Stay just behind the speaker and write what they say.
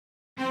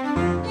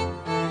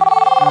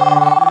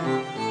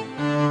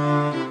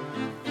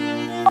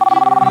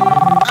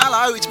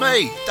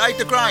me, Dave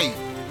the Grave.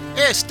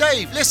 Here,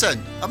 Steve,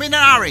 listen, I'm in a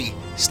hurry,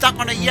 stuck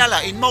on a yeller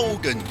in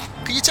Malden.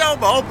 Can you tell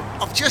Bob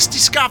I've just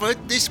discovered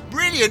this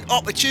brilliant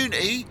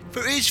opportunity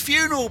for his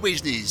funeral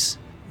business?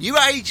 New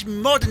Age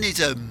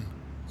Modernism.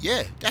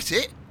 Yeah, that's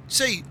it.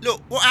 See,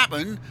 look, what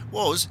happened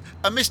was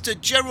a Mr.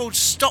 Gerald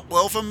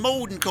Stockwell from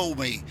Malden called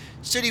me.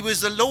 Said he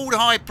was the Lord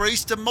High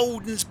Priest of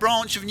Malden's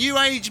branch of New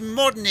Age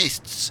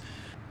Modernists.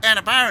 And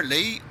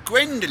apparently,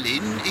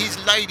 Gwendolyn,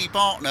 his lady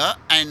partner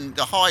and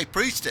the High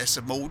Priestess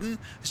of Malden,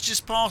 has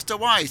just passed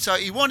away. So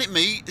he wanted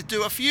me to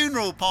do a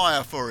funeral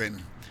pyre for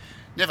him.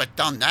 Never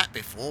done that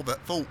before,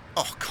 but thought,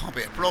 can't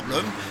be a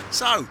problem.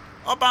 So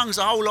I bungs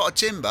a whole lot of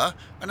timber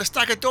and a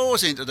stack of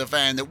doors into the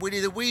van that Willie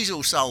the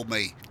Weasel sold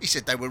me. He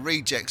said they were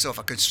rejects off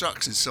a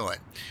construction site.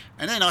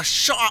 And then I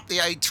shot up the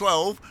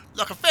A12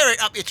 like a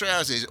ferret up your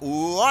trousers.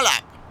 Voila!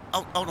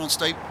 Oh, hold on,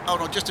 Steve.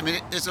 Hold on, just a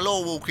minute. There's a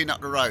law walking up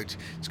the road.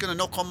 It's going to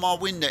knock on my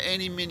window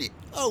any minute.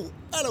 Oh,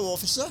 hello,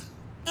 officer.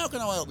 How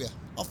can I help you?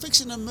 I'm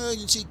fixing an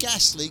emergency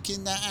gas leak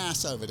in that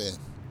house over there.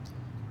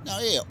 Now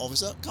here,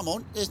 officer, come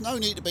on. There's no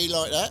need to be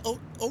like that. Oh,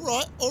 all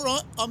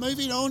right. I'm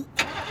moving on.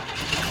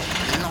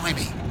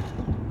 Blimey.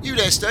 You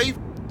there, Steve?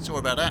 Sorry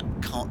about that.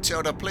 Can't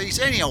tell the police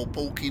any old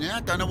porky now.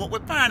 Don't know what we're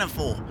paying them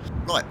for.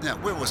 Right, now,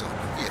 where was I?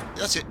 Yeah,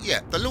 that's it. Yeah,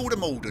 the Lord of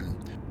Malden.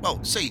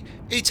 Well, see,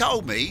 he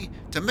told me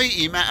to meet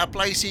him at a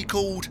place he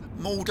called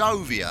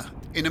Moldovia,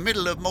 in the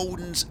middle of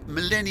Malden's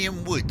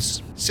Millennium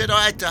Woods. Said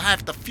I had to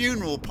have the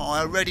funeral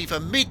pyre ready for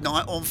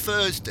midnight on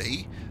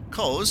Thursday,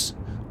 'cause,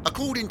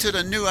 according to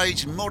the New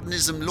Age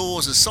Modernism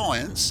laws of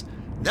science,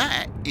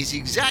 that is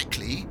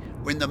exactly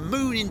when the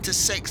moon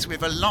intersects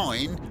with a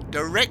line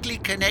directly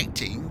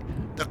connecting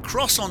the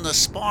cross on the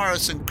spire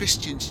of St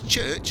Christian's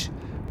Church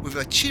with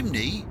a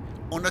chimney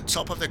on the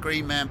top of the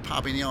Green Man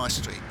pub in the High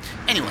Street.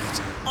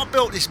 Anyways, I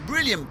built this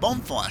brilliant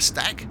bonfire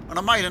stack and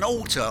I made an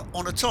altar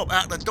on the top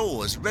out the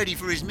doors ready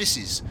for his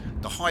missus,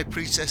 the High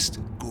Priestess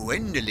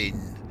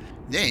Gwendolyn.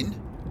 Then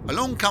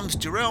along comes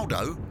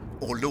Geraldo,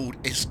 or Lord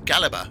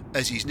Excalibur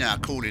as he's now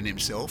calling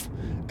himself,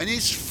 and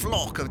his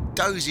flock of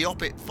dozy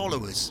oppet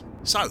followers.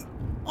 So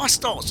I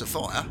starts a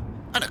fire,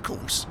 and of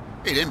course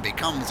it then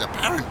becomes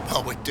apparent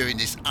while we're doing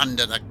this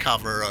under the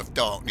cover of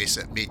darkness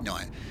at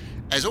midnight,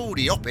 as all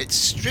the oppets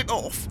strip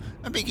off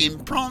and begin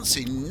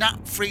prancing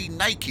nut-free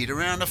naked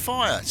around the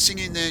fire,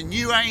 singing their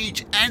New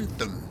Age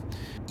anthem.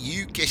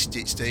 You guessed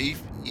it, Steve.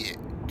 Yeah,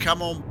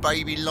 come on,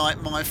 baby,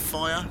 light my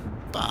fire.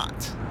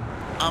 But,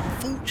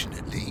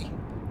 unfortunately,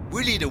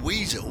 Willie the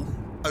Weasel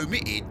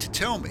omitted to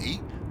tell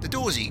me the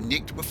doors he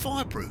nicked were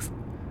fireproof.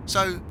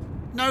 So,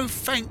 no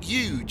thank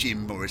you,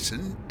 Jim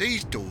Morrison.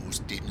 These doors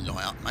didn't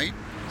light up, mate.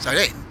 So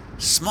then,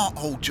 smart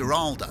old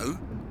Geraldo,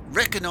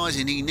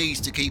 recognising he needs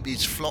to keep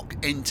his flock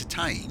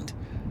entertained,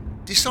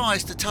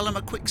 decides to tell him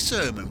a quick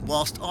sermon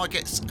whilst I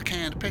get a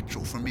can of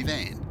petrol from my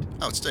van.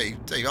 Oh, Steve,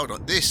 hold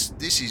on. This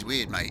is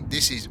weird, mate.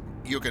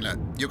 You're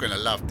gonna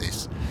love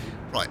this.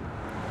 Right,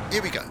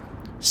 here we go.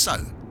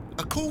 So,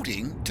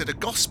 according to the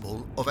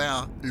gospel of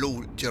our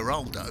Lord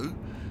Geraldo,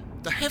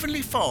 the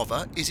Heavenly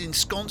Father is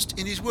ensconced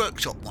in his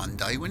workshop one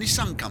day when his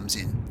son comes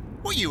in.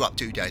 What are you up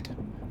to, Dad?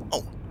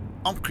 Oh,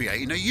 I'm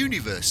creating a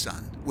universe,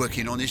 son.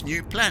 Working on this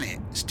new planet,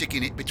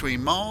 sticking it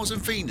between Mars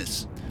and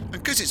Venus. And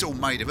because it's all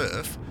made of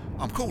Earth,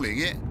 I'm calling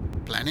it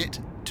Planet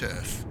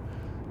Turf.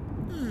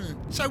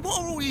 So what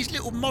are all these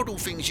little model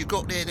things you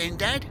got there then,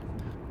 Dad?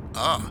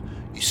 Ah,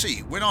 you see,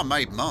 when I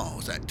made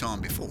Mars that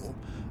time before,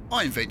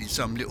 I invented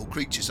some little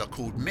creatures I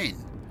called men.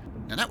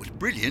 Now that was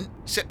brilliant,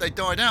 except they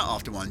died out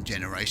after one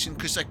generation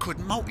because they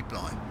couldn't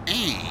multiply.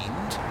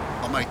 And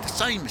I made the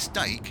same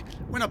mistake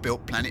when I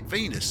built Planet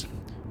Venus,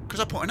 because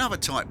I put another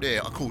type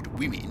there I called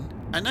women,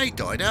 and they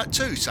died out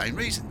too, same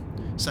reason.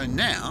 So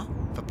now,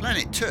 for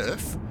Planet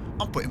Turf,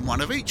 I'm putting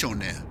one of each on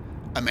there.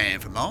 A man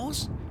for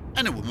Mars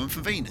and a woman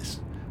for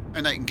Venus.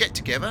 And they can get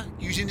together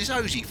using this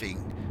OSI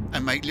thing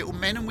and make little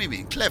men and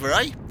women. Clever,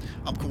 eh?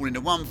 I'm calling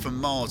the one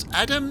from Mars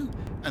Adam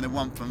and the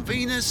one from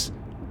Venus,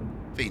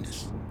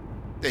 Venus.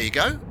 There you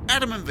go,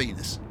 Adam and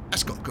Venus.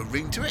 That's got a good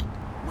ring to it.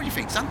 What do you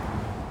think, son?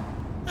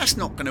 That's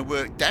not going to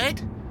work,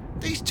 Dad.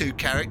 These two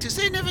characters,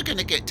 they're never going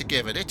to get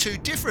together. They're too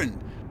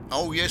different.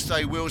 Oh, yes,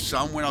 they will,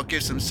 son, when I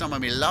give them some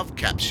of my love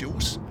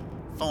capsules.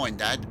 Fine,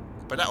 Dad,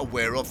 but that'll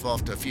wear off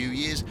after a few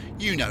years.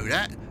 You know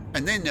that.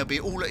 And then they'll be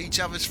all at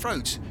each other's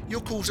throats. You'll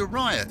cause a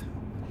riot.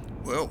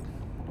 Well,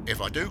 if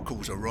I do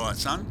cause a riot,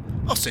 son,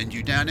 I'll send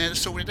you down there to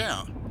sort it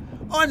out.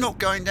 I'm not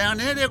going down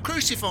there. They'll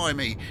crucify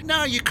me.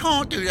 No, you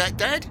can't do that,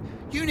 Dad.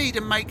 You need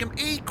to make them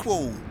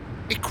equal.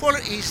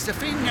 Equality's the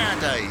thing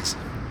nowadays.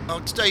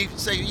 Oh, Steve,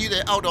 you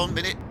there? Hold on a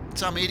minute.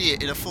 Some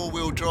idiot in a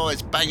four-wheel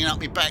drive's banging up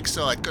my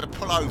backside. Got to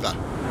pull over.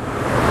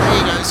 There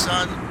you go,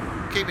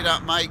 son. Keep it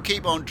up, mate.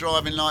 Keep on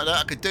driving like that.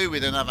 I could do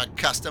with another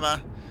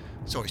customer.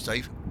 Sorry,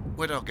 Steve.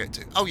 Where did I get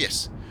to? Oh,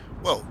 yes.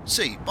 Well,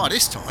 see, by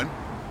this time,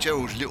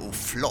 Gerald's little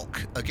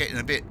flock are getting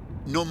a bit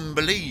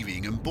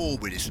non-believing and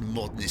bored with this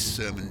modernist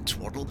sermon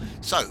twaddle.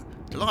 So,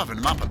 to liven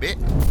them up a bit,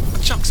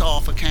 chucks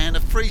half a can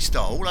of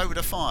freestyle all over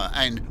the fire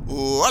and,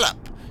 wallop,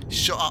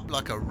 shot up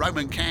like a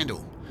Roman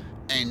candle.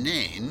 And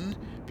then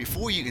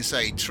before you can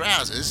say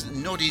trousers,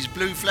 Noddy's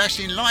blue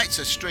flashing lights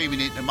are streaming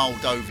into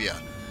Moldovia.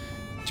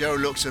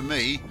 Gerald looks at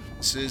me,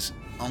 says,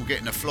 I'm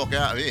getting the flock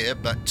out of here,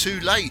 but too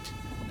late.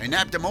 They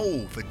nabbed them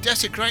all for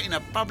desecrating a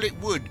public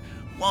wood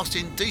whilst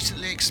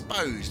indecently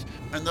exposed,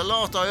 and the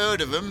last I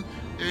heard of them,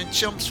 they're in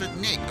Chelmsford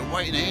Nick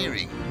awaiting a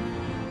hearing.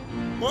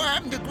 What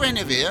happened to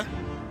Guinevere?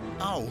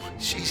 Oh,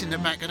 she's in the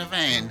back of the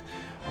van.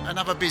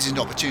 Another business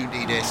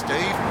opportunity there,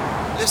 Steve.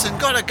 Listen,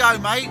 gotta go,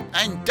 mate.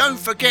 And don't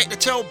forget to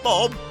tell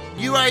Bob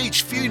New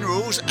Age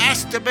funerals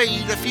has to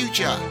be the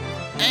future.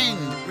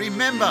 And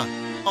remember,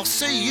 I'll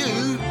see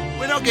you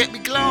when I get my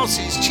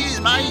glasses.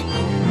 Cheers, mate.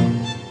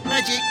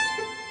 Magic.